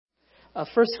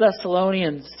First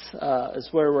Thessalonians is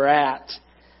where we're at.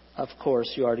 Of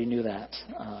course, you already knew that.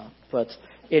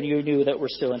 And you knew that we're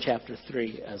still in chapter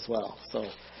 3 as well. So,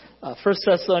 First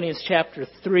Thessalonians chapter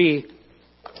 3,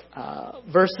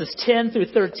 verses 10 through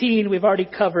 13. We've already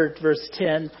covered verse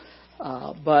 10,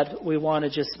 but we want to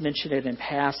just mention it in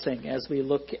passing as we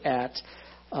look at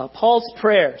Paul's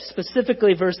prayer,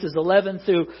 specifically verses 11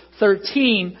 through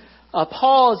 13.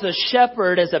 Paul, as a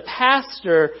shepherd, as a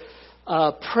pastor,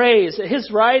 prays.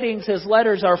 His writings, his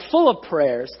letters are full of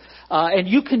prayers. And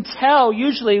you can tell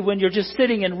usually when you're just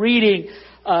sitting and reading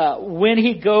when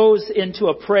he goes into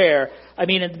a prayer. I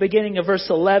mean, at the beginning of verse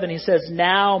 11, he says,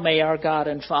 "Now may our God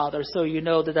and Father." So you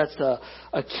know that that's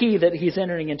a key that he's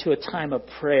entering into a time of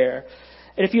prayer.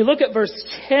 And if you look at verse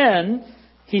 10,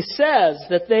 he says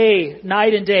that they,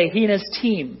 night and day, he and his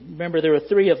team, remember there were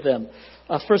 3 of them,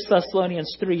 1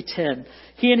 Thessalonians 3:10.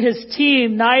 He and his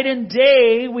team, night and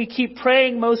day, we keep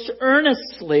praying most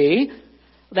earnestly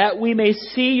that we may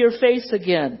see your face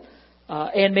again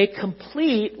and may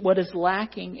complete what is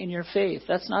lacking in your faith.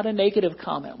 That's not a negative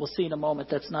comment. We'll see in a moment.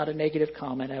 That's not a negative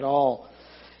comment at all.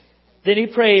 Then he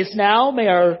prays, "Now may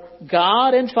our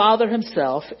God and Father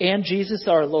himself and Jesus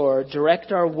our Lord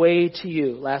direct our way to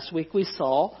you." Last week we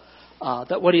saw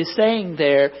that what he's saying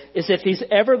there is if he's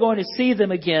ever going to see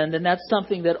them again, then that's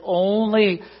something that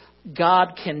only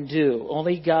God can do.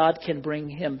 Only God can bring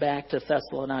him back to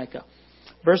Thessalonica.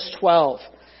 Verse 12.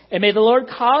 "And may the Lord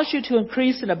cause you to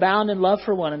increase and abound in love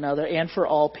for one another and for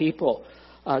all people,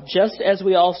 just as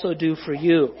we also do for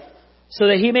you, so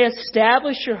that he may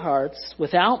establish your hearts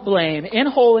without blame in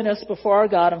holiness before our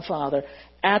God and Father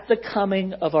at the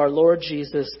coming of our Lord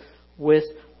Jesus with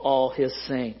all his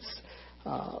saints."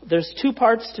 There's 2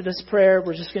 parts to this prayer.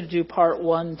 We're just going to do part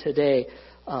 1 today,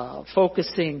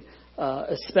 focusing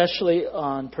especially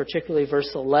on particularly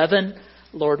verse 11.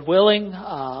 Lord willing,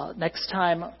 next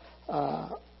time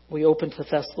we open to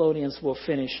Thessalonians, we'll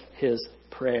finish his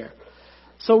prayer.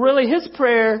 So really his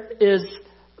prayer is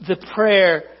the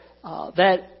prayer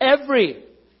that every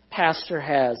pastor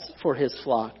has for his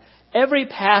flock. Every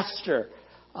pastor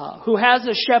who has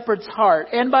a shepherd's heart.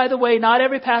 And by the way, not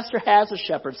every pastor has a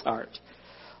shepherd's heart.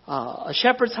 A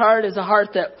shepherd's heart is a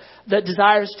heart that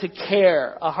desires to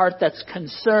care, a heart that's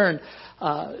concerned.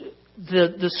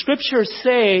 The scriptures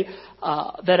say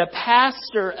that a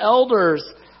pastor, elders,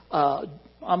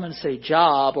 I'm going to say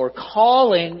job or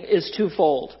calling is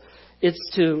twofold. It's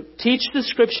to teach the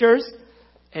scriptures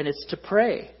and it's to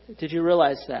pray. Did you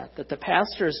realize that? That the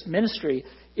pastor's ministry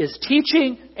is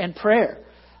teaching and prayer.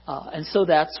 And so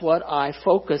that's what I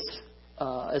focus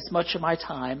as much of my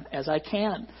time as I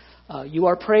can. You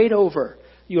are prayed over.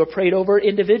 You are prayed over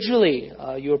individually.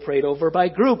 You are prayed over by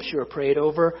groups. You are prayed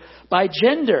over by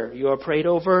gender. You are prayed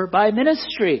over by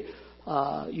ministry.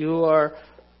 You are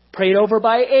prayed over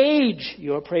by age.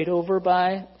 You are prayed over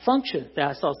by function.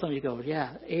 I saw some of you go,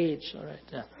 yeah, age. All right.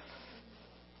 Yeah.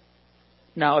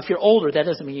 Now, if you're older, that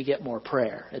doesn't mean you get more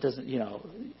prayer. It doesn't,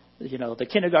 the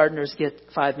kindergartners get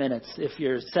 5 minutes. If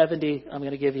you're 70, I'm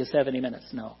going to give you 70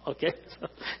 minutes. No. Okay. So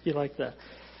you like that.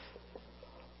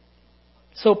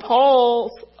 So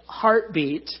Paul's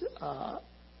heartbeat,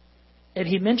 and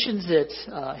he mentions it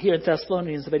here in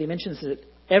Thessalonians, but he mentions it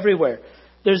everywhere.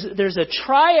 There's a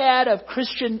triad of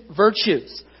Christian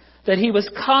virtues that he was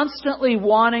constantly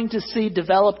wanting to see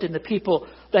developed in the people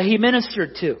that he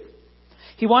ministered to.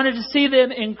 He wanted to see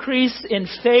them increase in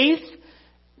faith.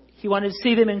 He wanted to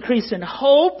see them increase in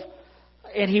hope.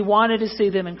 And he wanted to see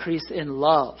them increase in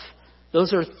love.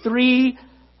 Those are 3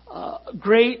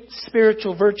 great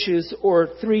spiritual virtues or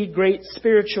 3 great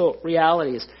spiritual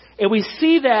realities. And we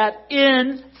see that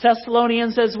in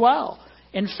Thessalonians as well.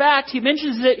 In fact, he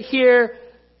mentions it here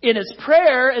in his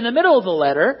prayer in the middle of the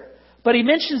letter, but he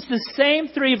mentions the same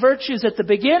 3 virtues at the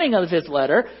beginning of his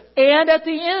letter and at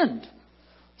the end.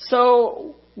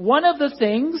 So one of the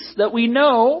things that we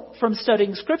know from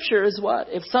studying Scripture is what?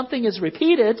 If something is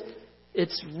repeated,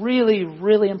 it's really,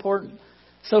 really important.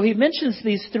 So he mentions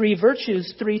these 3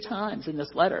 virtues 3 times in this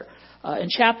letter. In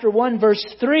chapter 1, verse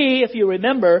 3, if you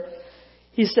remember,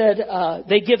 he said,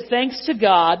 they give thanks to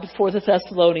God for the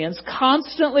Thessalonians,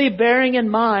 constantly bearing in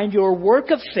mind your work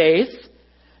of faith,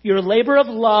 your labor of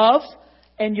love,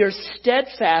 and your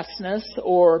steadfastness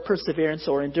or perseverance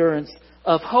or endurance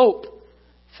of hope.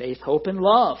 Faith, hope, and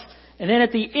love. And then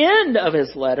at the end of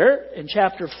his letter, in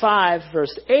chapter 5,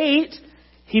 verse 8,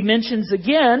 he mentions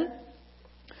again,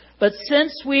 "But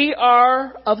since we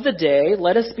are of the day,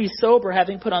 let us be sober,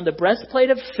 having put on the breastplate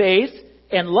of faith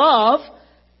and love,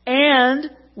 and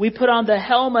we put on the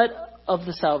helmet of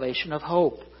the salvation of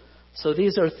hope." So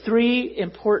these are 3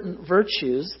 important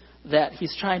virtues that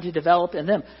he's trying to develop in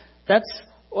them. That's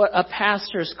what a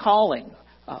pastor's calling.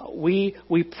 We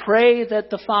pray that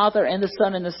the Father and the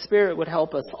Son and the Spirit would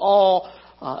help us all,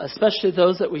 especially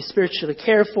those that we spiritually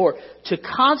care for, to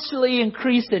constantly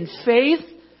increase in faith,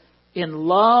 in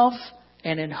love,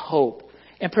 and in hope.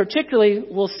 And particularly,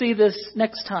 we'll see this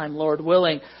next time, Lord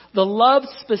willing. The love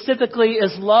specifically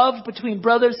is love between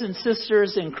brothers and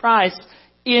sisters in Christ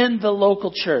in the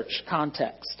local church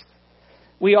context.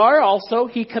 We are also,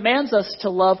 He commands us to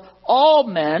love all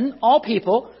men, all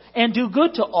people, and do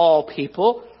good to all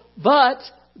people. But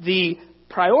the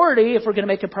priority, if we're going to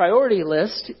make a priority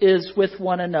list, is with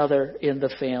one another in the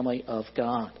family of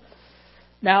God.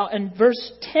 Now, in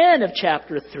verse 10 of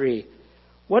chapter 3,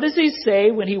 what does He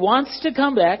say when He wants to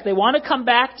come back? They want to come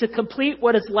back to complete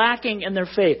what is lacking in their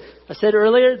faith. I said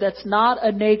earlier, that's not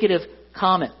a negative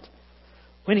comment.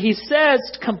 When He says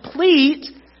complete,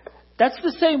 that's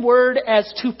the same word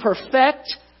as to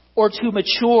perfect or to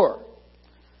mature.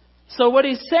 So what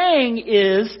He's saying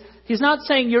is, He's not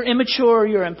saying you're immature or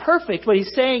you're imperfect. What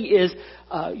He's saying is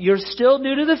you're still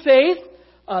new to the faith.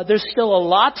 There's still a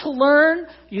lot to learn.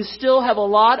 You still have a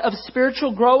lot of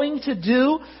spiritual growing to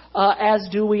do, as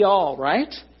do we all,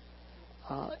 right?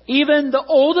 Even the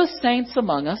oldest saints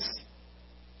among us,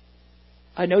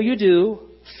 I know you do,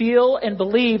 feel and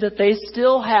believe that they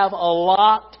still have a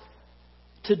lot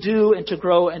to do and to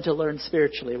grow and to learn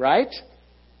spiritually, right?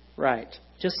 Right.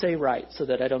 Just say right so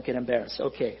that I don't get embarrassed.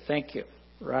 Okay, thank you.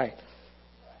 Right.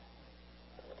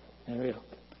 There we go.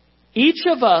 Each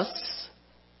of us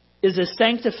is a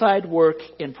sanctified work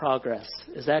in progress.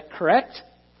 Is that correct?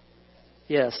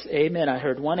 Yes. Amen. I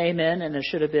heard one amen and there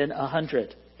should have been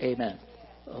 100 amen.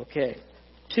 Okay.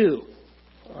 2.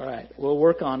 All right. We'll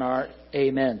work on our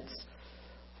amens.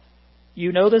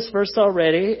 You know this verse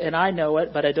already, and I know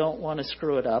it, but I don't want to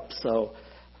screw it up. So,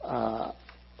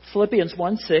 Philippians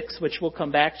 1:6, which we'll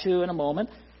come back to in a moment,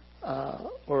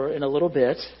 or in a little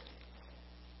bit.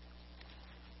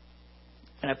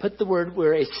 And I put the word,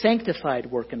 we're a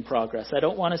sanctified work in progress. I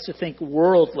don't want us to think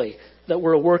worldly, that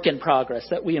we're a work in progress,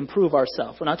 that we improve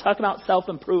ourselves. We're not talking about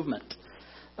self-improvement.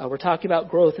 We're talking about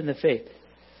growth in the faith.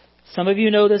 Some of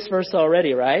you know this verse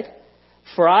already, right?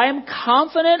 For I am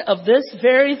confident of this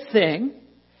very thing,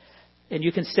 and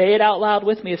you can say it out loud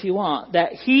with me if you want,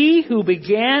 that He who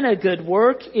began a good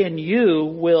work in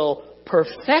you will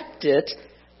perfect it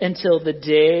until the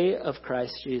day of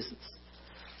Christ Jesus.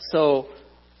 So,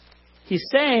 He's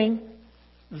saying,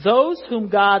 those whom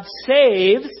God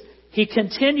saves, He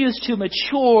continues to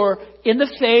mature in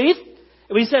the faith.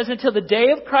 When He says until the day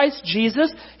of Christ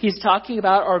Jesus, He's talking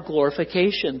about our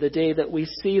glorification, the day that we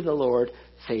see the Lord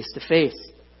face to face.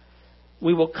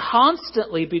 We will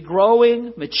constantly be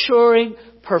growing, maturing,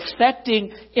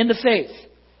 perfecting in the faith.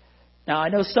 Now, I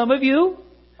know some of you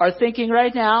are thinking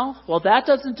right now, well, that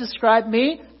doesn't describe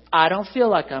me. I don't feel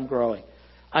like I'm growing.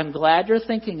 I'm glad you're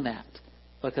thinking that,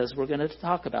 because we're going to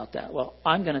talk about that. Well,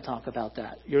 I'm going to talk about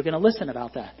that. You're going to listen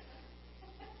about that.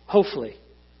 Hopefully.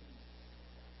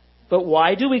 But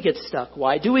why do we get stuck?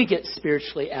 Why do we get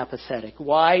spiritually apathetic?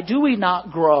 Why do we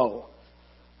not grow?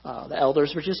 The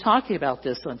elders were just talking about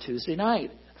this on Tuesday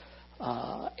night.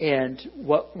 And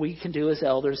what we can do as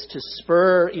elders to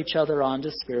spur each other on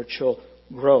to spiritual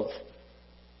growth.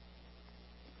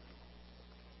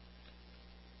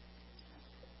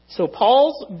 So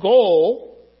Paul's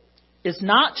goal is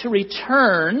not to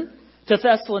return to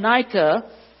Thessalonica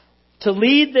to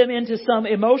lead them into some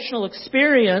emotional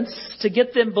experience to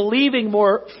get them believing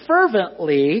more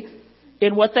fervently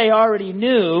in what they already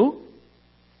knew.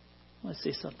 Let's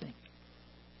see something.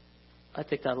 I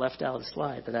think I left out a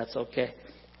slide, but that's okay.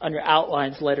 On your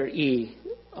outlines, letter E,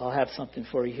 I'll have something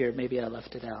for you here. Maybe I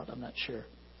left it out. I'm not sure.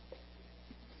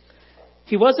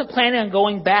 He wasn't planning on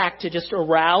going back to just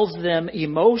arouse them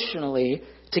emotionally,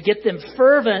 to get them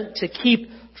fervent to keep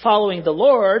following the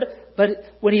Lord. But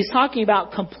when he's talking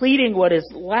about completing what is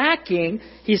lacking,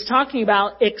 he's talking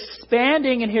about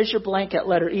expanding, and here's your blank at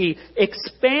letter E,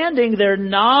 expanding their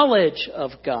knowledge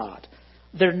of God.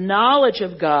 Their knowledge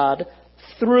of God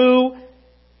through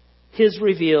His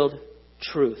revealed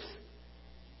truth.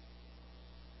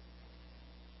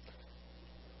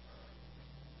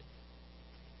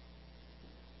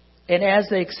 And as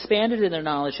they expanded in their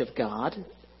knowledge of God,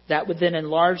 that would then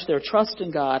enlarge their trust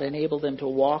in God, enable them to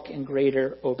walk in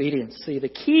greater obedience. See, the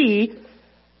key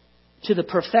to the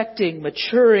perfecting,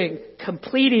 maturing,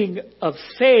 completing of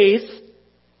faith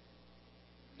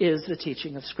is the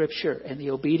teaching of Scripture and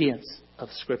the obedience of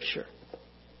Scripture.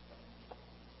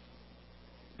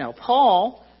 Now,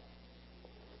 Paul,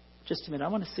 just a minute, I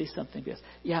want to see something.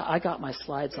 Yeah, I got my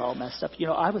slides all messed up. You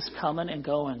know, I was coming and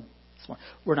going.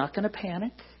 We're not going to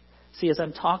panic. See, as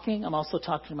I'm talking, I'm also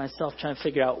talking to myself, trying to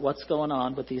figure out what's going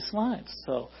on with these slides.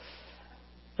 So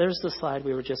there's the slide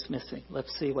we were just missing.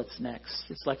 Let's see what's next.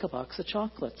 It's like a box of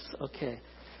chocolates. Okay.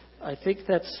 I think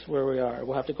that's where we are.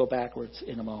 We'll have to go backwards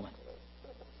in a moment.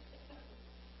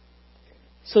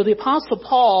 So the Apostle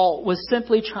Paul was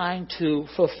simply trying to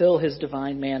fulfill his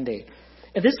divine mandate.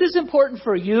 And this is important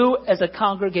for you as a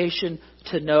congregation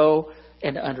to know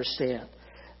and understand.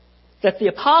 That the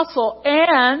apostle,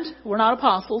 and we're not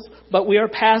apostles, but we are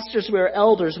pastors, we are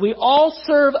elders, we all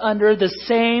serve under the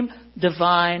same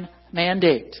divine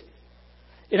mandate.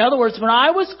 In other words, when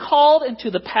I was called into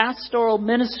the pastoral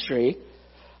ministry,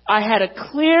 I had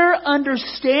a clear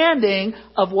understanding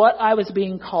of what I was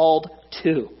being called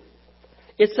to.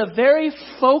 It's a very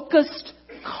focused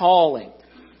calling.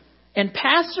 And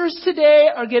pastors today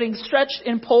are getting stretched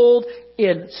and pulled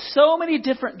in so many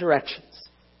different directions.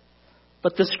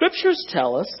 But the scriptures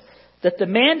tell us that the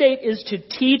mandate is to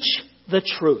teach the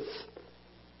truth.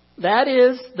 That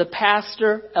is the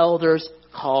pastor, elder's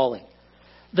calling.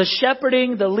 The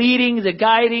shepherding, the leading, the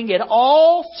guiding, it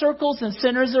all circles and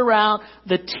centers around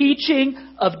the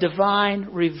teaching of divine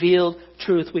revealed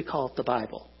truth. We call it the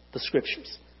Bible, the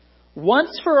scriptures.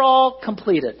 Once for all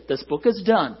completed. This book is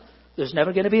done. There's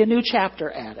never going to be a new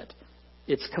chapter added.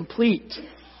 It's complete.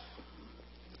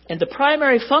 And the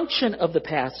primary function of the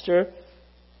pastor,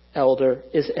 elder,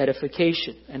 is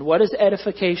edification. And what is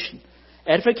edification?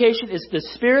 Edification is the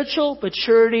spiritual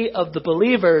maturity of the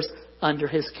believers under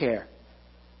his care.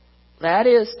 That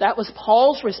was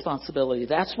Paul's responsibility.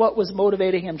 That's what was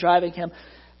motivating him, driving him.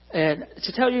 And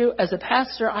to tell you, as a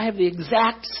pastor, I have the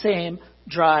exact same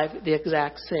drive, the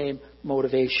exact same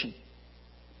motivation.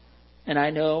 And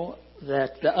I know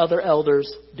that the other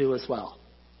elders do as well.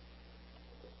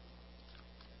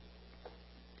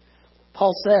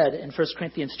 Paul said in 1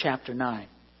 Corinthians chapter 9,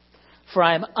 "For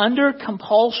I am under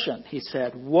compulsion," he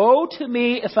said, "woe to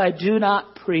me if I do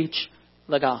not preach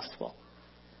the gospel."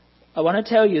 I want to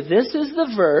tell you, this is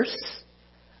the verse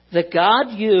that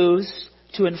God used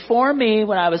to inform me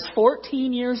when I was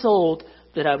 14 years old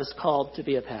that I was called to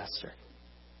be a pastor.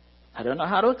 I don't know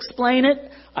how to explain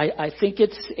it. I think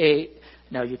it's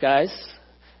now you guys,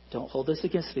 don't hold this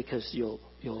against me because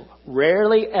you'll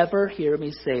rarely ever hear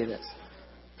me say this.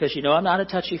 Because you know I'm not a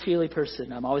touchy-feely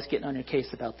person. I'm always getting on your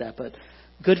case about that. But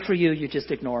good for you, you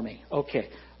just ignore me. Okay.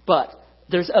 But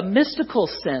there's a mystical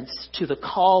sense to the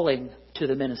calling to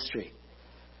the ministry.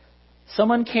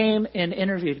 Someone came and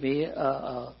interviewed me.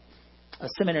 A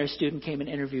seminary student came and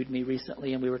interviewed me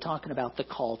recently, and we were talking about the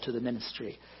call to the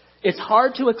ministry. It's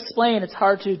hard to explain. It's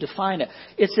hard to define it.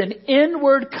 It's an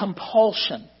inward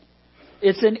compulsion.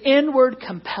 It's an inward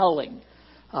compelling.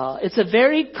 It's a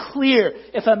very clear.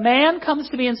 If a man comes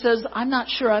to me and says, "I'm not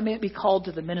sure I may be called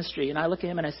to the ministry," and I look at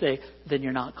him and I say, "Then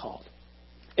you're not called."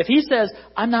 If he says,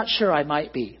 "I'm not sure I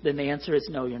might be," then the answer is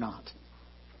no, you're not.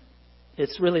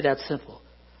 It's really that simple.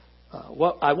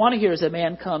 What I want to hear is a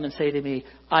man come and say to me,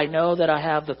 "I know that I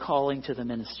have the calling to the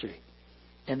ministry."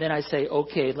 And then I say,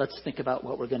 "Okay, let's think about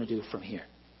what we're going to do from here."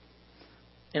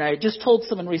 And I just told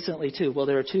someone recently too, well,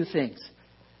 there are two things.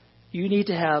 You need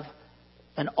to have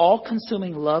an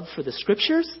all-consuming love for the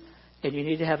scriptures, and you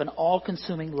need to have an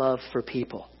all-consuming love for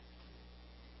people.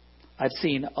 I've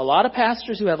seen a lot of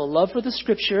pastors who have a love for the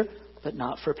scripture, but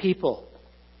not for people.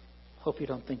 Hope you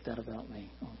don't think that about me.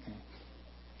 Okay.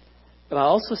 But I've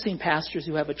also seen pastors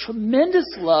who have a tremendous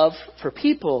love for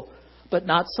people, but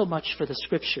not so much for the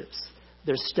scriptures.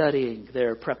 Their studying,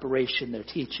 their preparation, their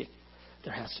teaching.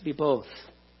 There has to be both.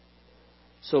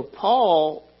 So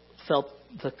Paul felt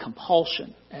the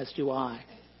compulsion, as do I.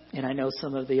 And I know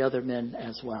some of the other men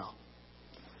as well.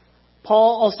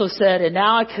 Paul also said, "And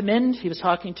now I commend," he was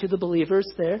talking to the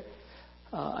believers there.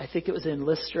 I think it was in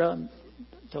Lystra.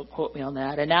 Don't quote me on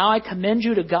that. "And now I commend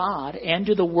you to God and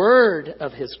to the word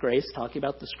of his grace," talking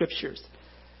about the scriptures.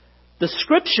 The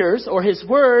scriptures, or his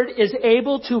word, is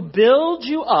able to build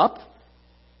you up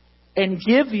and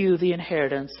give you the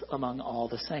inheritance among all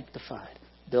the sanctified.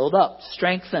 Build up,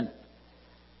 strengthen.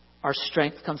 Our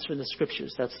strength comes from the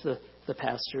scriptures. That's the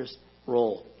pastor's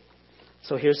role.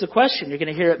 So here's the question. You're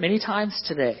going to hear it many times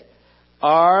today.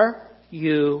 Are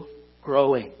you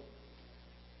growing?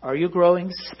 Are you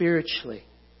growing spiritually?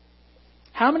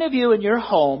 How many of you in your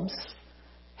homes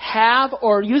have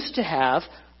or used to have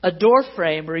a door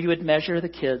frame where you would measure the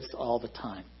kids all the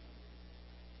time?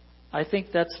 I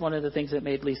think that's one of the things that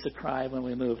made Lisa cry when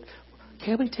we moved.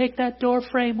 Can we take that door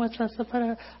frame with us?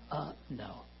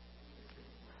 No.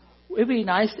 It would be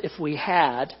nice if we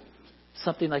had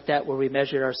something like that where we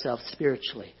measured ourselves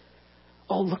spiritually.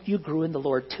 Oh, look, you grew in the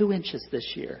Lord 2 inches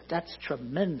this year. That's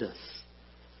tremendous.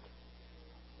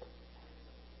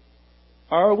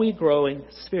 Are we growing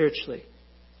spiritually?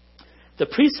 The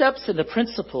precepts and the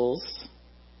principles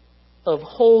of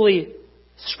Holy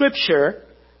Scripture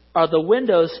are the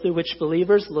windows through which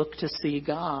believers look to see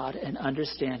God and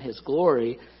understand His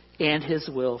glory and His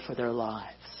will for their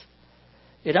lives.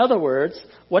 In other words,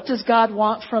 what does God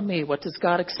want from me? What does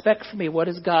God expect from me? What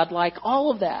is God like? All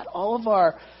of that, all of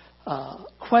our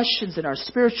questions and our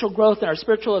spiritual growth and our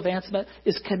spiritual advancement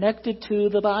is connected to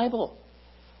the Bible.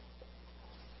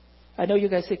 I know you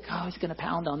guys think, oh, he's going to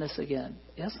pound on this again.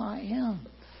 Yes, I am.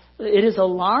 It is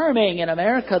alarming in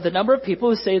America the number of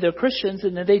people who say they're Christians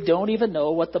and then they don't even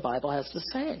know what the Bible has to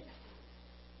say,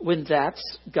 when that's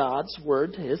God's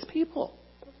word to His people.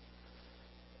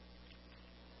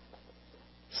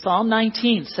 Psalm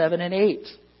 19, 7 and 8.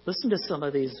 Listen to some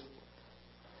of these.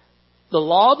 The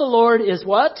law of the Lord is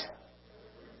what?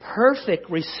 Perfect,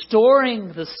 restoring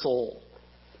the soul.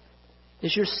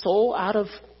 Is your soul out of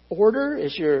order?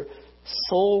 Is your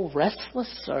soul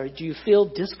restless? Or do you feel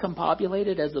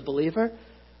discombobulated as a believer?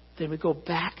 Then we go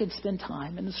back and spend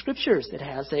time in the Scriptures. It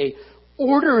has a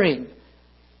ordering,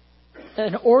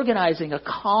 an organizing, a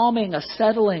calming, a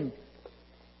settling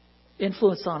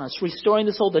influence on us, restoring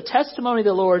the soul. The testimony of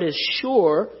the Lord is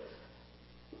sure.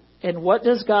 And what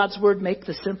does God's word make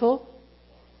the simple?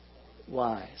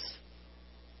 Wise.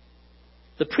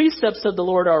 The precepts of the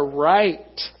Lord are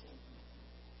right,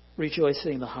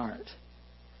 rejoicing the heart.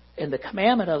 And the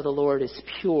commandment of the Lord is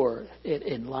pure. It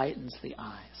enlightens the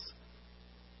eyes.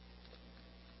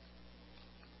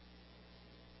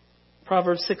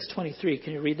 Proverbs 6:23.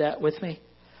 Can you read that with me?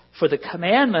 For the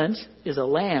commandment is a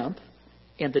lamp,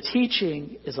 and the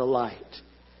teaching is a light.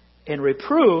 And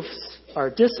reproofs are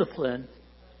discipline.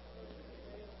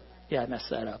 Yeah, I messed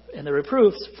that up. And the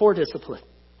reproofs for discipline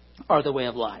are the way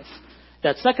of life.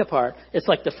 That second part, it's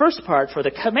like the first part, for the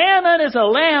commandment is a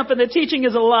lamp and the teaching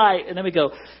is a light. And then we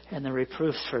go, and the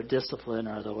reproofs for discipline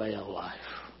are the way of life.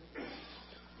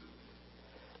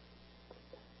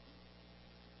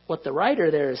 What the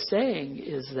writer there is saying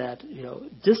is that,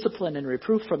 discipline and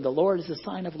reproof from the Lord is a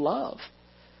sign of love.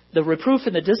 The reproof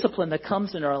and the discipline that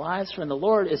comes in our lives from the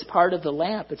Lord is part of the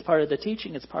lamp. It's part of the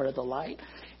teaching. It's part of the light.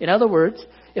 In other words,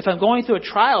 if I'm going through a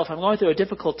trial, if I'm going through a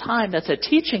difficult time, that's a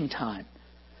teaching time.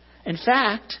 In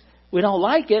fact, we don't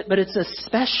like it, but it's a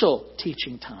special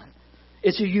teaching time.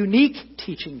 It's a unique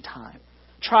teaching time.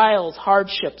 Trials,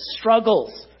 hardships,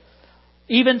 struggles,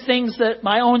 even things that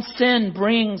my own sin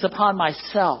brings upon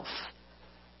myself.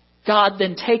 God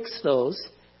then takes those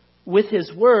with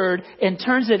His Word and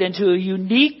turns it into a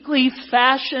uniquely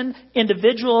fashioned,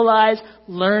 individualized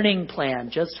learning plan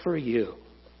just for you.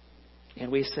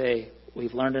 And we say,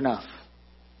 we've learned enough.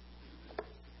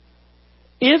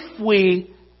 If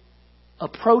we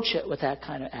approach it with that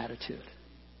kind of attitude,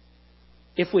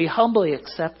 if we humbly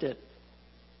accept it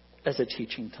as a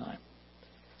teaching time.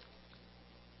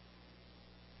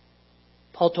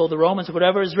 Paul told the Romans,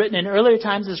 whatever is written in earlier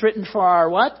times is written for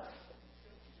our what?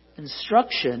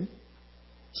 Instruction,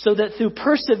 so that through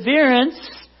perseverance,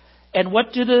 and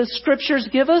what do the Scriptures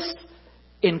give us?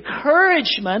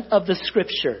 Encouragement of the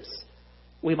Scriptures,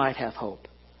 we might have hope.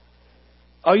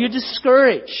 Are you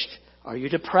discouraged? Are you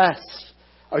depressed?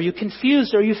 Are you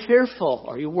confused? Are you fearful?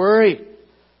 Are you worried?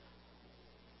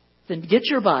 Then get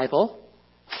your Bible,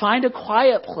 find a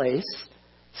quiet place,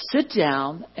 sit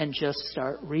down, and just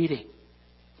start reading.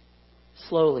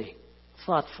 Slowly,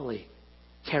 thoughtfully,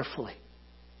 carefully.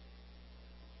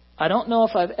 I don't know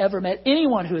if I've ever met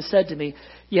anyone who has said to me,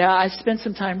 yeah, I spent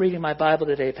some time reading my Bible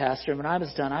today, Pastor, and when I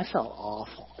was done, I felt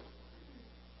awful.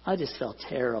 I just felt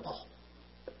terrible.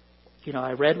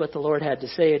 I read what the Lord had to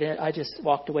say, and I just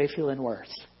walked away feeling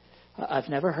worse. I've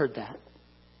never heard that.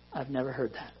 I've never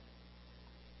heard that.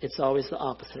 It's always the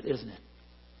opposite, isn't it?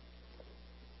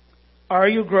 Are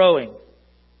you growing?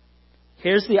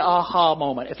 Here's the aha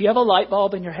moment. If you have a light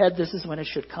bulb in your head, this is when it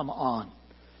should come on.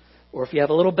 Or if you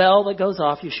have a little bell that goes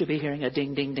off, you should be hearing a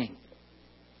ding, ding, ding.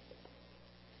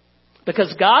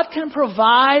 Because God can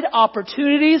provide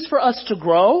opportunities for us to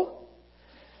grow.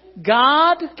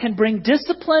 God can bring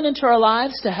discipline into our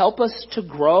lives to help us to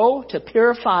grow, to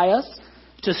purify us,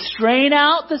 to strain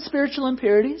out the spiritual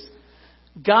impurities.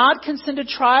 God can send a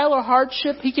trial or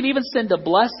hardship. He can even send a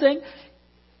blessing.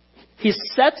 He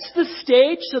sets the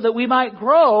stage so that we might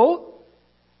grow,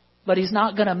 but He's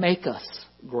not going to make us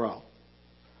grow.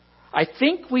 I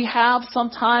think we have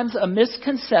sometimes a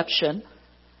misconception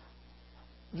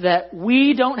that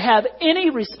we don't have any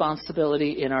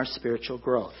responsibility in our spiritual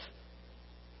growth.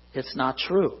 It's not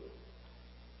true.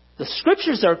 The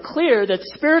Scriptures are clear that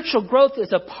spiritual growth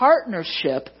is a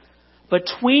partnership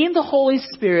between the Holy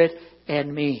Spirit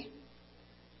and me.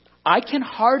 I can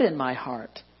harden my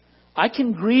heart. I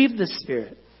can grieve the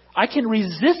Spirit. I can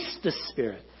resist the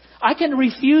Spirit. I can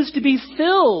refuse to be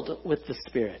filled with the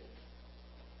Spirit.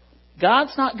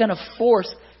 God's not going to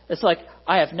force. It's like,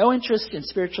 I have no interest in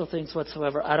spiritual things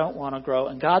whatsoever. I don't want to grow.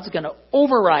 And God's going to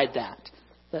override that.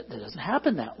 That doesn't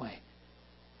happen that way.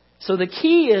 So the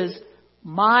key is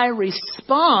my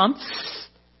response.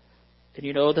 And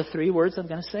you know the three words I'm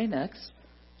going to say next.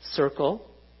 Circle,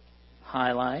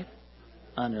 highlight,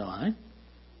 underline.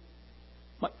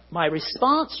 My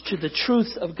response to the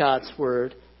truth of God's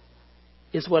Word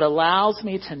is what allows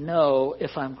me to know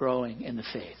if I'm growing in the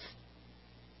faith.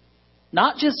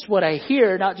 Not just what I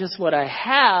hear, not just what I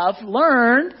have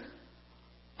learned,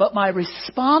 but my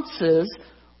responses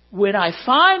when I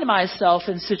find myself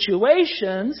in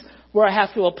situations where I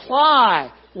have to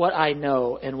apply what I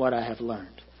know and what I have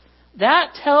learned.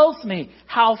 That tells me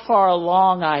how far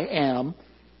along I am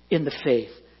in the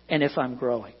faith and if I'm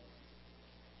growing.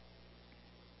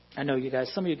 I know you guys,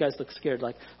 some of you guys look scared,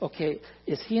 like, okay,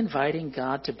 is he inviting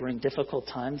God to bring difficult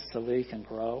times so we can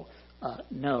grow?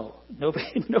 No,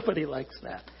 nobody likes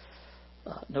that.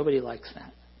 Nobody likes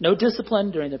that. No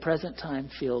discipline during the present time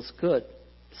feels good,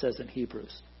 it says in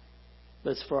Hebrews.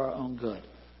 But it's for our own good.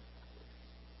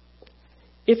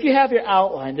 If you have your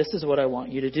outline, this is what I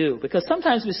want you to do. Because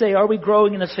sometimes we say, are we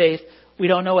growing in the faith? We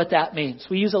don't know what that means.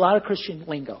 We use a lot of Christian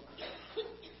lingo.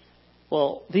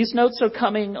 Well, these notes are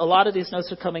coming, a lot of these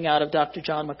notes are coming out of Dr.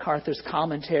 John MacArthur's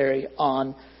commentary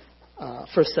on 1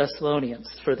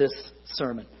 Thessalonians for this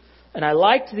sermon. And I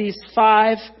liked these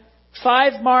five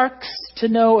marks to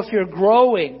know if you're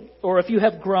growing or if you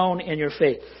have grown in your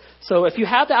faith. So if you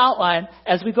have the outline,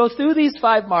 as we go through these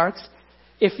 5 marks,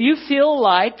 if you feel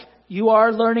like you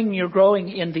are learning, you're growing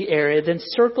in the area, then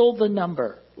circle the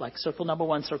number, like circle number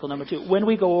 1, circle number 2, when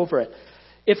we go over it.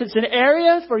 If it's an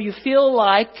area where you feel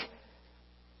like,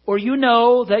 or you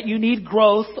know that you need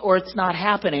growth or it's not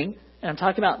happening, and I'm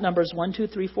talking about numbers 1, 2,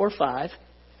 3, 4, 5,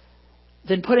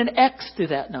 then put an X through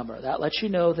that number. That lets you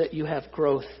know that you have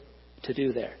growth to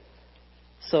do there.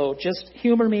 So just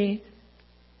humor me.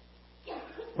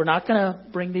 We're not going to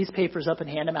bring these papers up and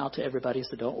hand them out to everybody,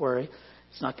 so don't worry.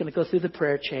 It's not going to go through the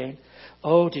prayer chain.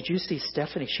 Oh, did you see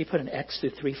Stephanie? She put an X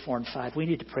through 3, 4, and 5. We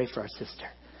need to pray for our sister.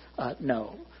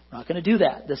 No, we're not going to do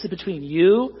that. This is between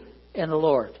you and the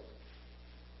Lord.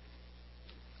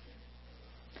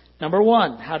 Number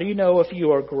 1, how do you know if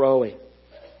you are growing?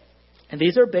 And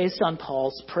these are based on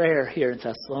Paul's prayer here in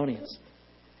Thessalonians.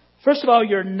 First of all,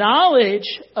 your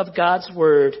knowledge of God's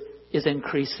Word is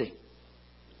increasing.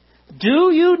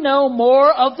 Do you know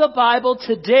more of the Bible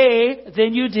today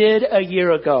than you did a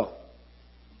year ago?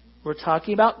 We're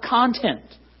talking about content.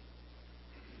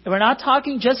 And we're not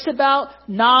talking just about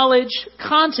knowledge,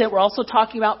 content. We're also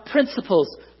talking about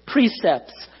principles,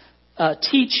 precepts,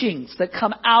 teachings that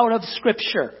come out of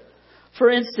Scripture. For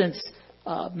instance,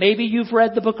 maybe you've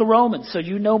read the book of Romans, so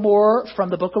you know more from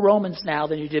the book of Romans now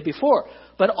than you did before.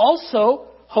 But also,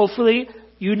 hopefully,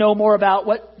 you know more about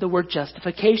what the word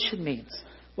justification means,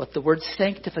 what the word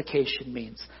sanctification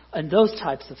means, and those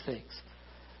types of things.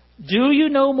 Do you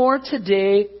know more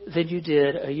today than you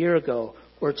did a year ago,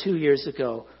 or 2 years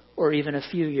ago, or even a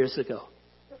few years ago?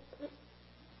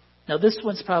 Now, this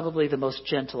one's probably the most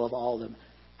gentle of all of them.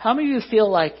 How many of you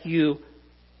feel like you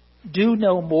do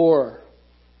know more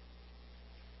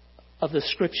of the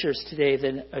Scriptures today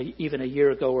than even a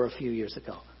year ago or a few years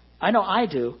ago? I know I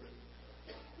do.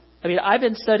 I mean, I've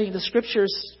been studying the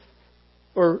Scriptures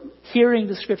or hearing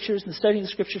the Scriptures and studying the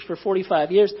Scriptures for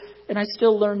 45 years, and I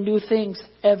still learn new things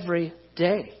every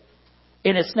day.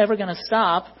 And it's never going to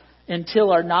stop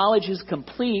until our knowledge is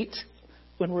complete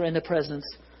when we're in the presence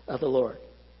of the Lord.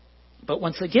 But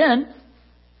once again,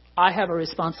 I have a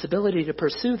responsibility to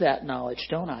pursue that knowledge,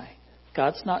 don't I?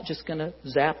 God's not just going to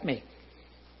zap me.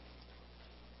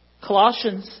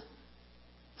 Colossians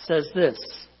says this.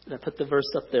 I put the verse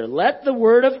up there. Let the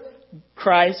word of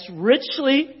Christ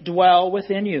richly dwell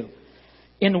within you,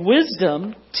 in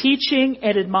wisdom, teaching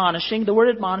and admonishing. The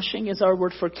word admonishing is our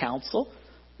word for counsel.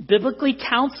 Biblically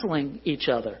counseling each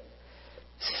other.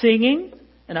 Singing,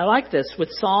 and I like this, with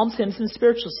psalms, hymns, and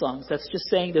spiritual songs. That's just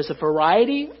saying there's a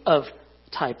variety of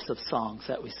types of songs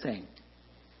that we sing.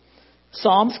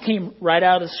 Psalms came right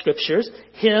out of the Scriptures.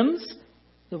 Hymns,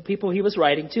 the people he was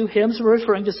writing to, hymns were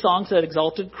referring to songs that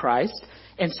exalted Christ.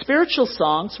 And spiritual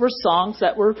songs were songs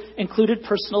that were included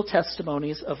personal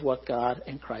testimonies of what God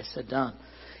and Christ had done.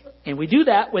 And we do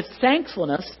that with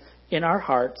thankfulness in our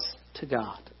hearts to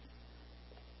God.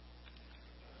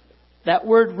 That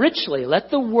word richly, let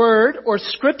the word or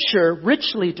Scripture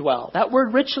richly dwell. That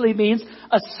word richly means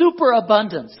a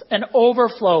superabundance, an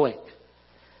overflowing.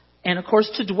 And of course,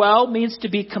 to dwell means to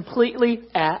be completely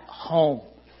at home.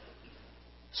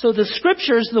 So the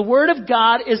Scriptures, the Word of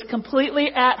God, is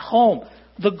completely at home.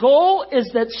 The goal is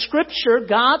that Scripture,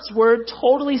 God's Word,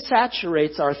 totally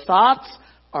saturates our thoughts,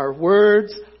 our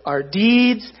words, our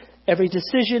deeds, every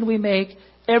decision we make,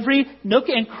 every nook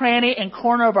and cranny and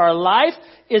corner of our life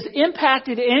is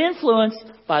impacted and influenced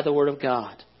by the Word of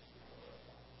God.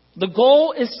 The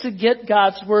goal is to get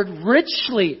God's Word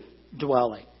richly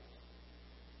dwelling.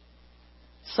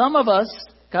 Some of us,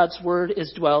 God's Word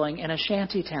is dwelling in a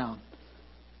shanty town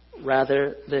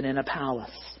rather than in a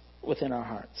palace within our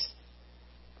hearts.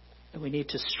 And we need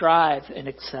to strive and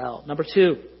excel. Number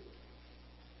 2,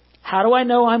 how do I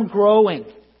know I'm growing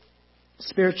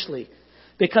spiritually?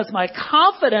 Because my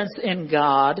confidence in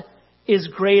God is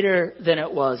greater than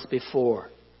it was before.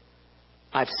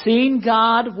 I've seen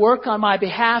God work on my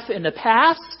behalf in the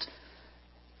past,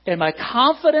 and my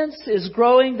confidence is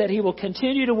growing that He will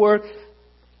continue to work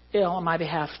on my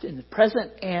behalf in the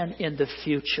present and in the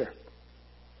future.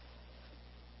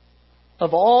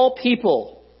 Of all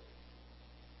people,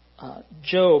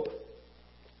 Job,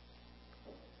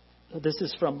 this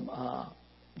is from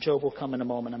Job will come in a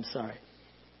moment, I'm sorry.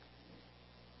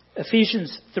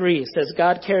 Ephesians 3 says,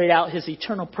 God carried out His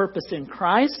eternal purpose in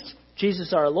Christ,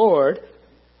 Jesus our Lord,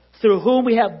 through whom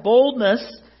we have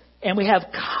boldness and we have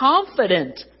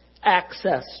confident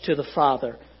access to the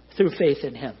Father through faith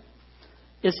in Him.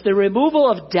 It's the removal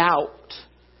of doubt.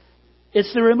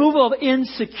 It's the removal of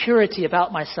insecurity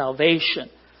about my salvation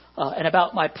and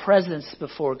about my presence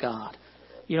before God.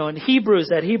 You know, in Hebrews,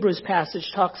 that Hebrews passage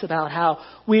talks about how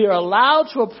we are allowed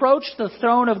to approach the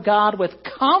throne of God with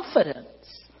confidence.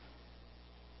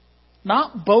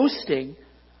 Not boasting,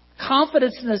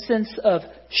 confidence in the sense of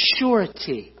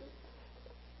surety,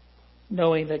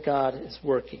 knowing that God is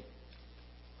working.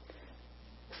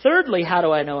 Thirdly, how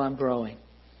do I know I'm growing?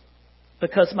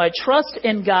 Because my trust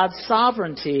in God's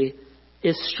sovereignty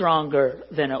is stronger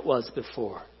than it was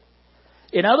before.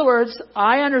 In other words,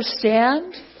 I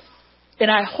understand and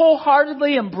I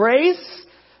wholeheartedly embrace,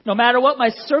 no matter what my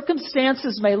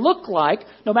circumstances may look like,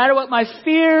 no matter what my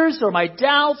fears or my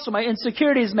doubts or my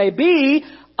insecurities may be,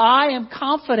 I am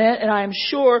confident and I am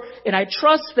sure and I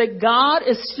trust that God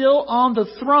is still on the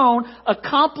throne,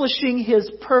 accomplishing His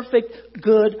perfect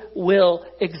good will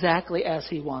exactly as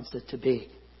He wants it to be.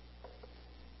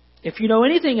 If you know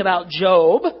anything about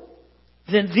Job,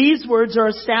 then these words are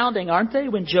astounding, aren't they?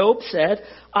 When Job said,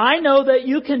 I know that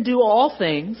you can do all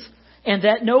things and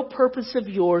that no purpose of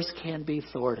yours can be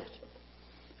thwarted.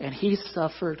 And he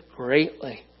suffered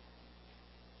greatly.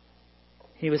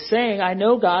 He was saying, I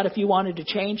know, God, if you wanted to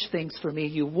change things for me,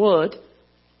 you would.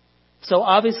 So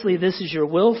obviously this is your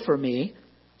will for me.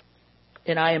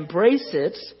 And I embrace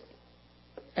it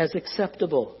as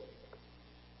acceptable.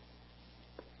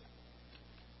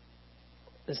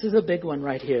 This is a big one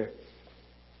right here.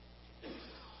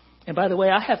 And by the way,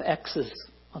 I have X's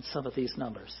on some of these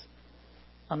numbers.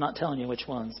 I'm not telling you which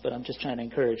ones, but I'm just trying to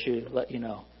encourage you, let you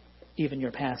know. Even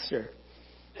your pastor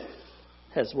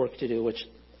has work to do, which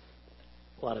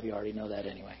a lot of you already know that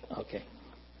anyway. Okay.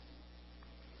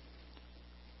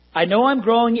 I know I'm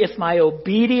growing if my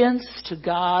obedience to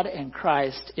God and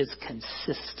Christ is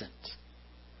consistent.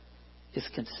 Is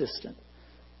consistent.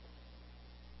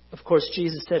 Of course,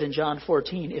 Jesus said in John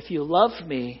 14, if you love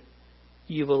me,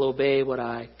 you will obey what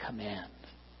I command.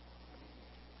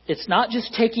 It's not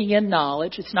just taking in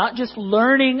knowledge. It's not just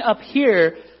learning up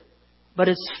here, but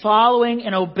it's following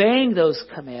and obeying those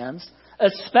commands,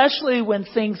 especially when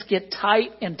things get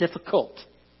tight and difficult.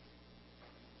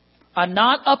 I'm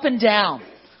not up and down.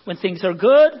 When things are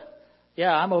good,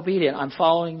 yeah, I'm obedient. I'm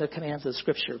following the commands of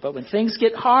Scripture. But when things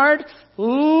get hard,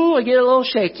 I get a little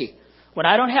shaky. When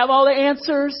I don't have all the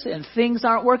answers and things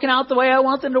aren't working out the way I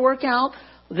want them to work out,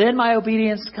 then my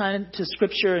obedience kind of to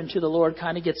Scripture and to the Lord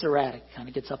kind of gets erratic, kind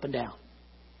of gets up and down.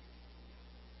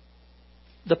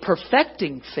 The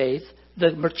perfecting faith,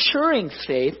 the maturing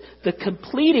faith, the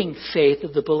completing faith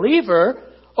of the believer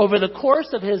over the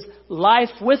course of his life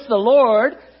with the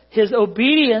Lord, his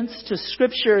obedience to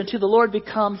Scripture and to the Lord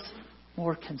becomes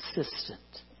more consistent.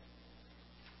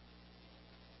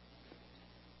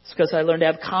 It's because I learned to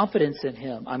have confidence in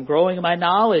Him. I'm growing in my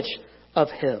knowledge of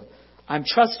Him. I'm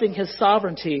trusting His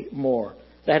sovereignty more.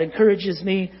 That encourages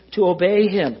me to obey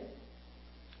Him.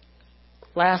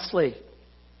 Lastly,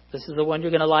 this is the one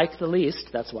you're going to like the least.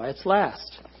 That's why it's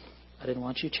last. I didn't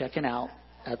want you checking out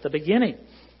at the beginning.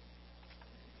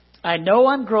 I know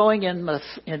I'm growing in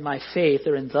my faith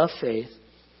or in the faith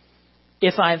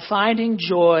if I'm finding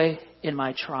joy in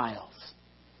my trials.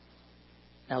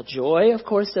 Now, joy, of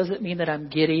course, doesn't mean that I'm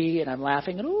giddy and I'm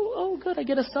laughing and, oh, good, I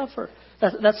get to suffer.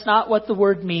 That's not what the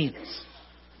word means.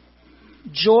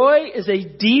 Joy is a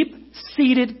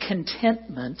deep-seated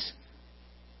contentment,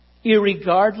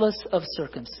 irregardless of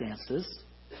circumstances,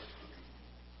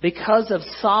 because of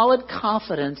solid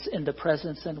confidence in the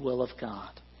presence and will of God.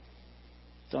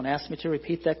 Don't ask me to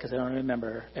repeat that because I don't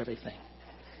remember everything.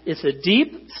 It's a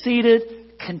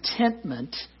deep-seated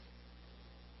contentment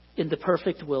in the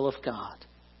perfect will of God.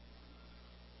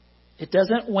 It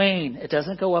doesn't wane. It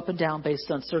doesn't go up and down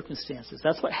based on circumstances.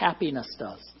 That's what happiness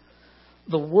does.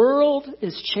 The world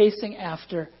is chasing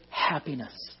after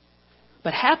happiness.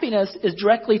 But happiness is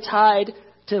directly tied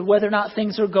to whether or not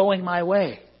things are going my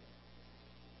way.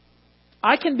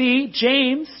 I can be,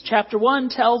 James chapter 1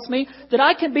 tells me, that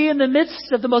I can be in the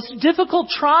midst of the most difficult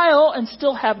trial and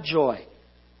still have joy.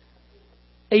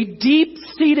 A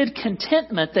deep-seated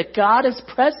contentment that God is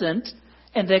present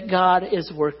and that God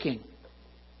is working.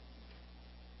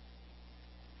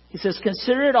 He says,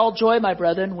 consider it all joy, my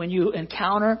brethren, when you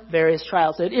encounter various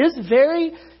trials. It is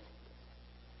very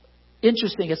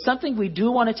interesting. It's something we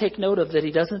do want to take note of that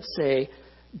he doesn't say,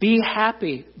 be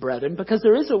happy, brethren, because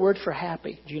there is a word for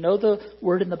happy. Do you know the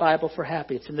word in the Bible for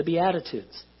happy? It's in the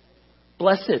Beatitudes.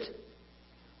 Blessed.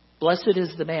 Blessed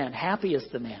is the man. Happy is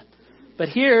the man. But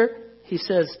here he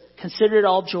says, consider it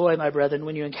all joy, my brethren,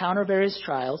 when you encounter various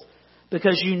trials,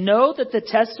 because you know that the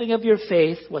testing of your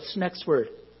faith, what's the next word?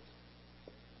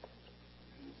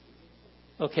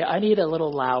 Okay, I need a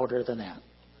little louder than that.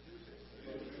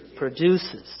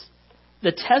 Produces.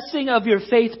 The testing of your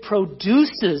faith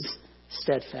produces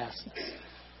steadfastness.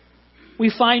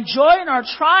 We find joy in our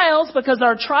trials because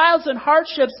our trials and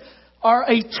hardships are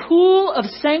a tool of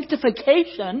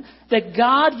sanctification that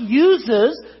God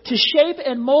uses to shape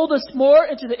and mold us more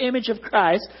into the image of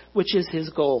Christ, which is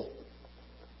His goal.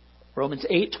 Romans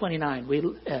 8:29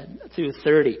 through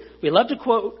 30. We love to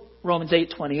quote Romans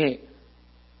 8:28.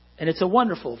 And it's a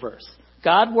wonderful verse.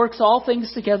 God works all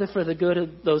things together for the good of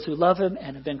those who love Him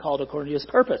and have been called according to His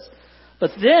purpose.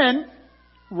 But then,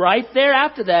 right there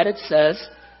after that, it says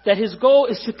that His goal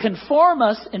is to conform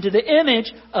us into the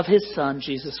image of His Son,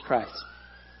 Jesus Christ.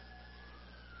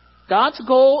 God's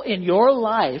goal in your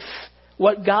life,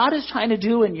 what God is trying to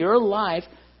do in your life,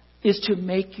 is to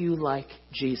make you like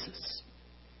Jesus.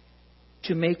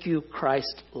 To make you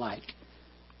Christ-like.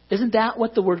 Isn't that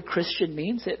what the word Christian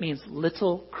means? It means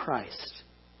little Christ.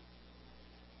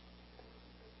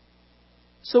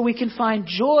 So we can find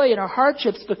joy in our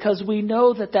hardships because we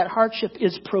know that that hardship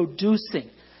is producing.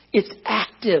 It's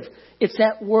active. It's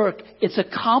at work. It's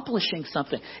accomplishing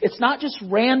something. It's not just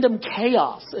random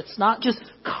chaos. It's not just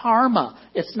karma.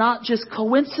 It's not just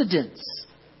coincidence.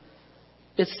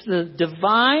 It's the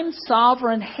divine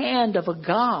sovereign hand of a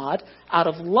God out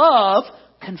of love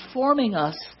conforming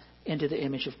us into the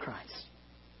image of Christ.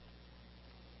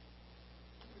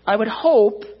 I would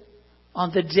hope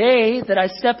on the day that I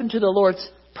step into the Lord's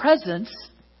presence,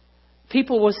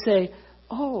 people will say,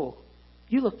 oh,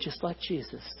 you look just like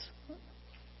Jesus.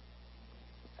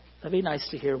 That'd be nice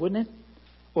to hear, wouldn't it?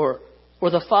 Or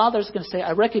the Father's going to say,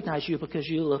 I recognize you because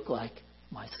you look like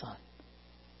my Son.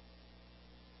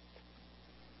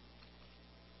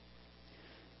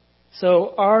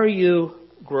 So are you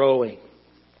growing?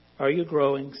 Are you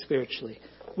growing spiritually?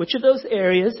 Which of those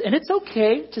areas, and it's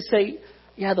okay to say,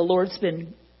 yeah, the Lord's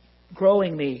been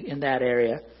growing me in that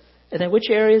area. And then which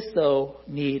areas, though,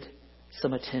 need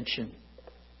some attention?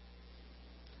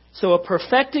 So a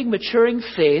perfecting, maturing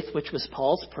faith, which was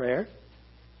Paul's prayer,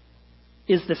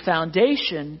 is the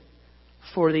foundation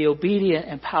for the obedient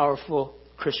and powerful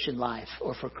Christian life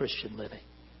or for Christian living.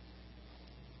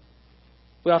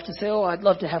 We often say, oh, I'd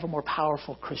love to have a more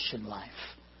powerful Christian life.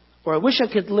 Or I wish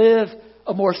I could live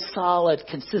a more solid,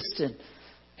 consistent,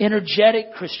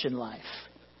 energetic Christian life.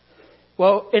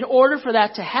 Well, in order for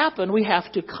that to happen, we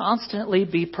have to constantly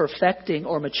be perfecting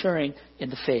or maturing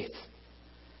in the faith.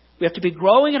 We have to be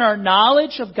growing in our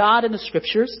knowledge of God and the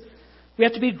Scriptures. We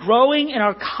have to be growing in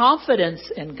our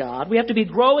confidence in God. We have to be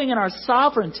growing in our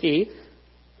sovereignty,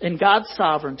 in God's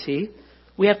sovereignty.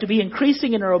 We have to be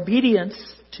increasing in our obedience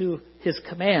to His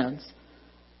commands.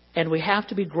 And we have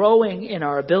to be growing in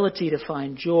our ability to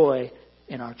find joy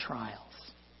in our trials.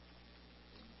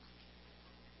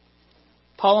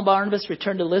 Paul and Barnabas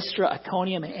returned to Lystra,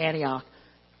 Iconium, and Antioch.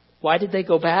 Why did they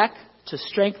go back? To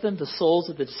strengthen the souls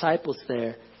of the disciples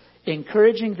there,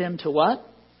 encouraging them to what?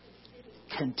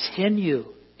 Continue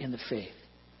in the faith.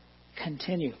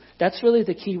 Continue. That's really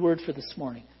the key word for this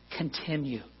morning.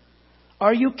 Continue.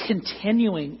 Are you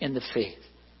continuing in the faith?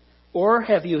 Or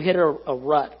have you hit a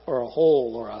rut or a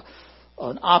hole or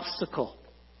an obstacle?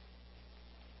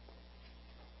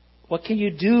 What can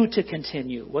you do to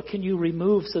continue? What can you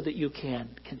remove so that you can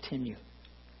continue?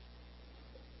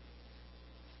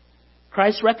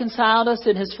 Christ reconciled us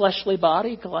in his fleshly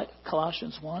body,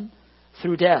 Colossians 1,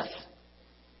 through death.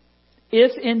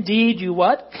 If indeed you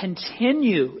what?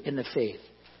 Continue in the faith,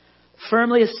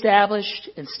 firmly established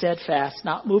and steadfast,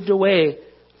 not moved away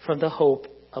from the hope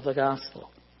of the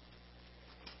gospel.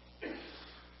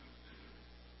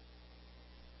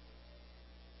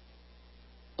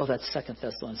 Oh, that's 2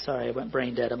 Thessalonians. Sorry, I went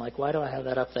brain dead. I'm like, why do I have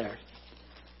that up there?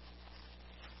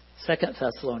 2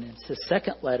 Thessalonians, his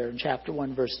second letter in chapter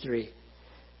 1, verse 3.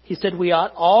 He said, we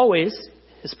ought always,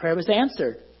 his prayer was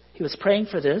answered. He was praying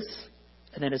for this,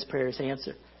 and then his prayer is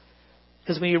answered.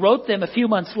 Because when he wrote them a few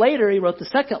months later, he wrote the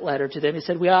second letter to them. He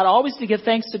said, we ought always to give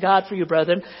thanks to God for you,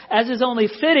 brethren, as is only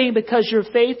fitting, because your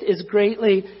faith is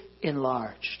greatly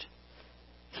enlarged.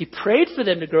 He prayed for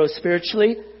them to grow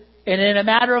spiritually, and in a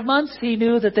matter of months, he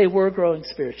knew that they were growing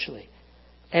spiritually,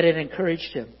 and it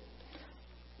encouraged him.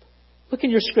 Look in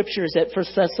your scriptures at 1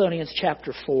 Thessalonians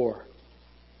chapter 4,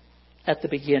 at the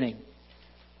beginning.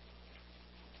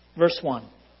 Verse 1.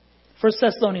 1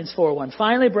 Thessalonians 4:1.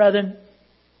 Finally, brethren,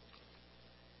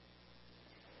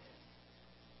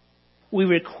 we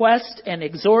request and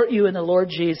exhort you in the Lord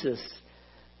Jesus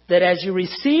that as you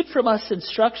receive from us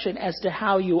instruction as to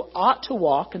how you ought to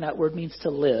walk, and that word means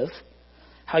to live,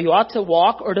 how you ought to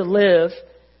walk or to live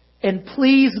and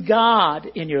please God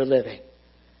in your living.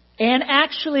 And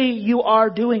actually you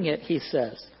are doing it, he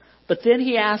says. But then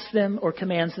he asks them or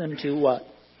commands them to what?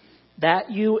 That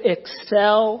you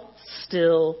excel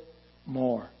still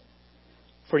more.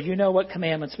 For you know what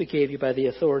commandments we gave you by the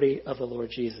authority of the Lord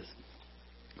Jesus.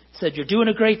 He said, you're doing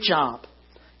a great job.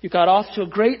 You got off to a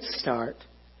great start.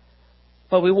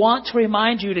 But we want to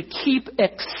remind you to keep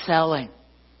excelling.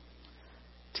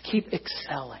 To keep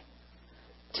excelling.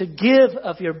 To give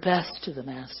of your best to the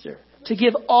Master. To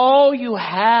give all you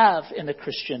have in the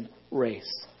Christian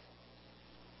race.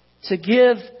 To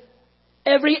give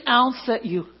every ounce that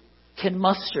you can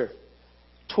muster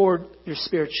toward your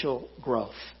spiritual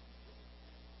growth.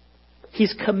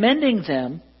 He's commending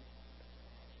them,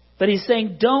 but he's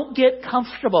saying, don't get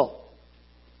comfortable.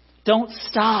 Don't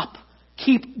stop.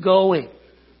 Keep going.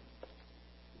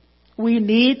 We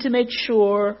need to make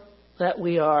sure that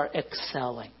we are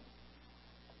excelling.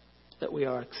 That we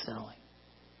are excelling.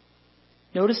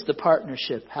 Notice the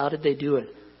partnership. How did they do it?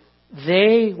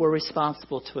 They were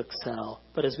responsible to excel.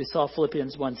 But as we saw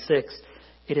Philippians 1:6,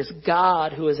 it is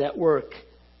God who is at work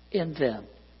in them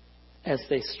as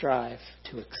they strive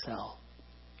to excel.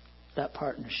 That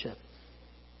partnership.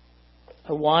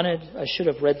 I should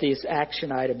have read these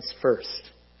action items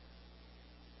first.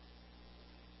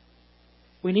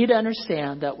 We need to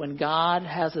understand that when God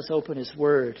has us open His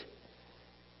Word,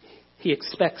 He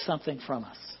expects something from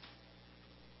us.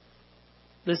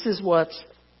 This is what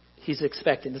He's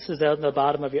expecting. This is on the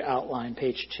bottom of your outline,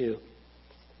 page 2.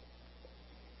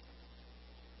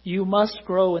 You must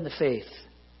grow in the faith.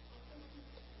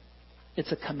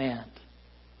 It's a command.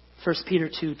 1 Peter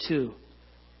 2:2.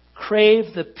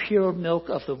 Crave the pure milk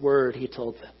of the Word, he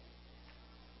told them.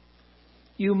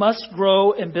 You must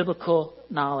grow in biblical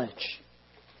knowledge.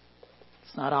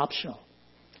 It's not optional.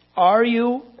 Are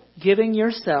you giving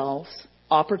yourselves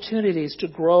opportunities to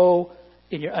grow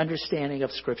in your understanding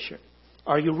of Scripture?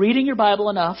 Are you reading your Bible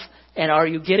enough, and are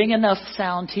you getting enough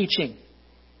sound teaching,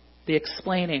 the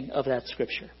explaining of that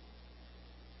Scripture?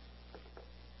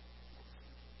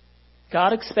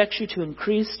 God expects you to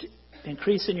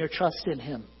increase in your trust in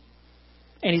Him.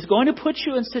 And He's going to put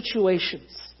you in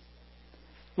situations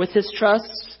with His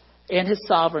trust and His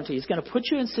sovereignty. He's going to put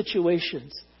you in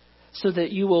situations so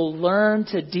that you will learn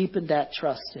to deepen that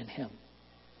trust in Him.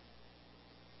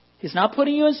 He's not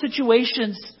putting you in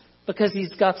situations because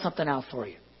He's got something out for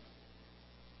you.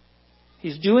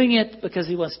 He's doing it because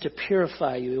He wants to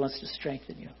purify you. He wants to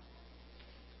strengthen you.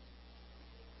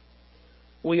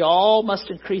 We all must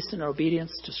increase in our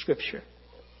obedience to Scripture.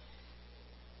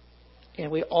 And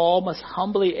we all must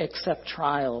humbly accept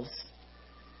trials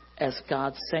as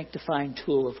God's sanctifying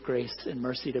tool of grace and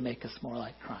mercy to make us more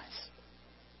like Christ.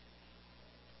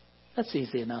 That's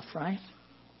easy enough, right?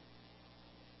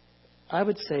 I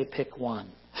would say pick one.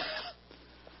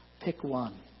 Pick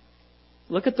one.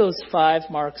 Look at those 5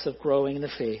 marks of growing in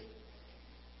the faith.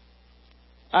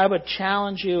 I would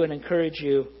challenge you and encourage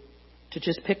you to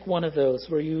just pick one of those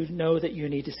where you know that you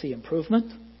need to see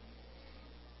improvement.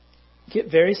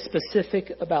 Get very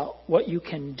specific about what you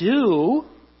can do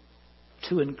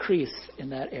to increase in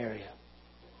that area.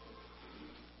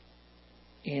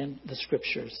 And the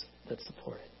Scriptures that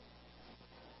support it.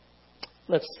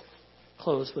 Let's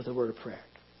close with a word of prayer.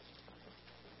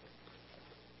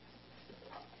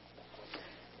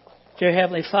 Dear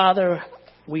Heavenly Father,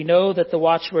 we know that the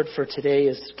watchword for today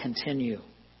is continue.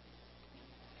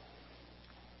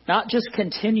 Not just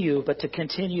continue, but to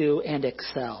continue and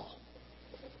excel.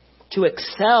 To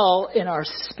excel in our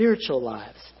spiritual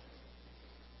lives.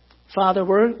 Father,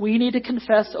 we need to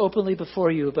confess openly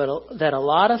before you that a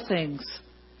lot of things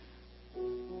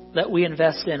that we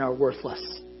invest in are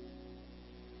worthless.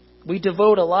 We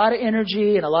devote a lot of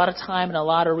energy and a lot of time and a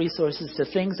lot of resources to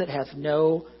things that have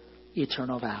no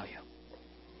eternal value.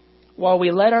 While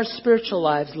we let our spiritual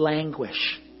lives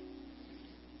languish.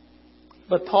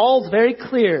 But Paul's very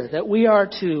clear that we are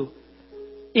to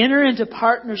enter into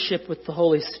partnership with the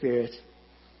Holy Spirit.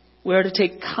 We are to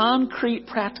take concrete,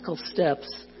 practical steps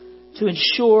to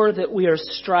ensure that we are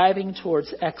striving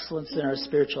towards excellence in our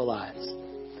spiritual lives.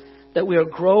 That we are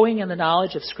growing in the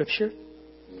knowledge of Scripture.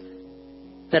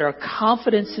 That our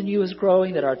confidence in you is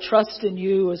growing. That our trust in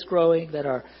you is growing. That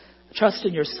our trust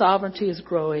in your sovereignty is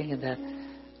growing. And that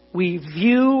we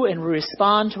view and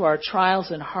respond to our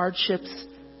trials and hardships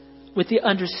with the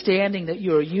understanding that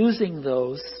you are using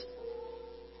those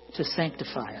to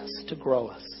sanctify us, to grow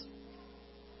us.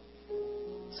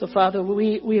 So, Father,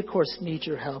 we of course need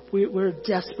your help. We're in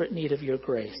desperate need of your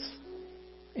grace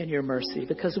and your mercy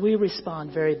because we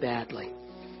respond very badly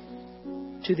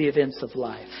to the events of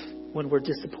life. When we're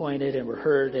disappointed and we're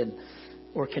hurt and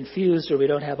we're confused or we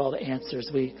don't have all the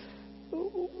answers, we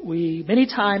many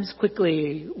times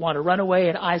quickly want to run away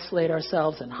and isolate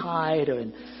ourselves and hide,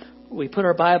 and we put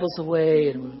our Bibles away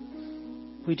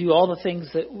and we do all the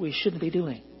things that we shouldn't be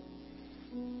doing.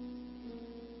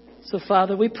 So,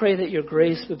 Father, we pray that your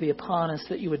grace would be upon us,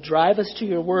 that you would drive us to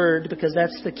your word, because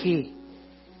that's the key.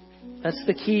 That's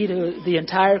the key to the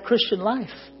entire Christian life,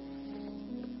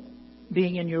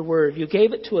 being in your word. You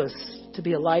gave it to us to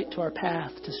be a light to our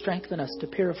path, to strengthen us, to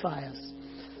purify us,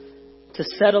 to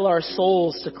settle our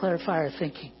souls, to clarify our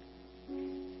thinking.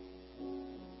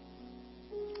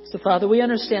 So, Father, we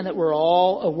understand that we're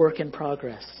all a work in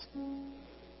progress.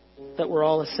 That we're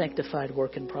all a sanctified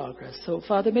work in progress. So,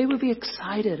 Father, may we be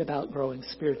excited about growing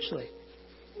spiritually.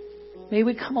 May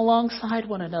we come alongside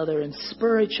one another and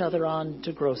spur each other on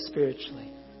to grow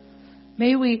spiritually.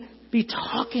 May we be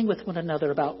talking with one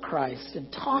another about Christ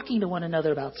and talking to one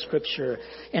another about Scripture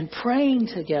and praying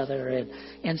together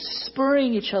and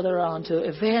spurring each other on to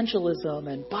evangelism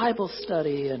and Bible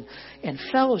study and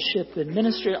fellowship and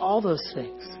ministry, all those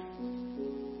things.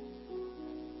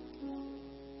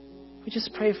 We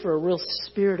just pray for a real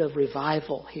spirit of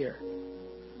revival here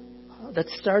that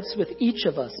starts with each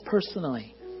of us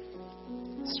personally,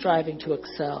 striving to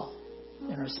excel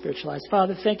in our spiritual lives.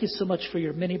 Father, thank you so much for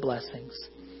your many blessings,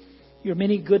 your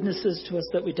many goodnesses to us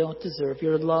that we don't deserve,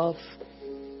 your love,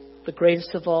 the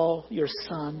greatest of all, your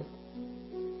Son,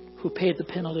 who paid the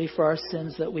penalty for our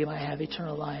sins that we might have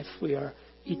eternal life. We are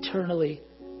eternally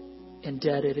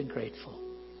indebted and grateful.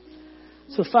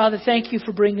 So, Father, thank you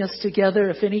for bringing us together.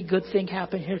 If any good thing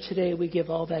happened here today, we give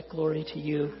all that glory to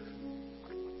you.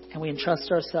 And we entrust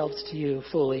ourselves to you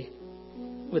fully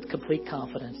with complete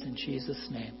confidence in Jesus'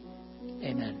 name.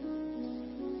 Amen.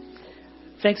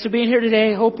 Thanks for being here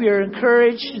today. Hope you're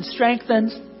encouraged and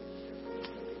strengthened.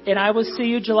 And I will see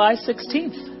you July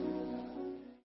 16th.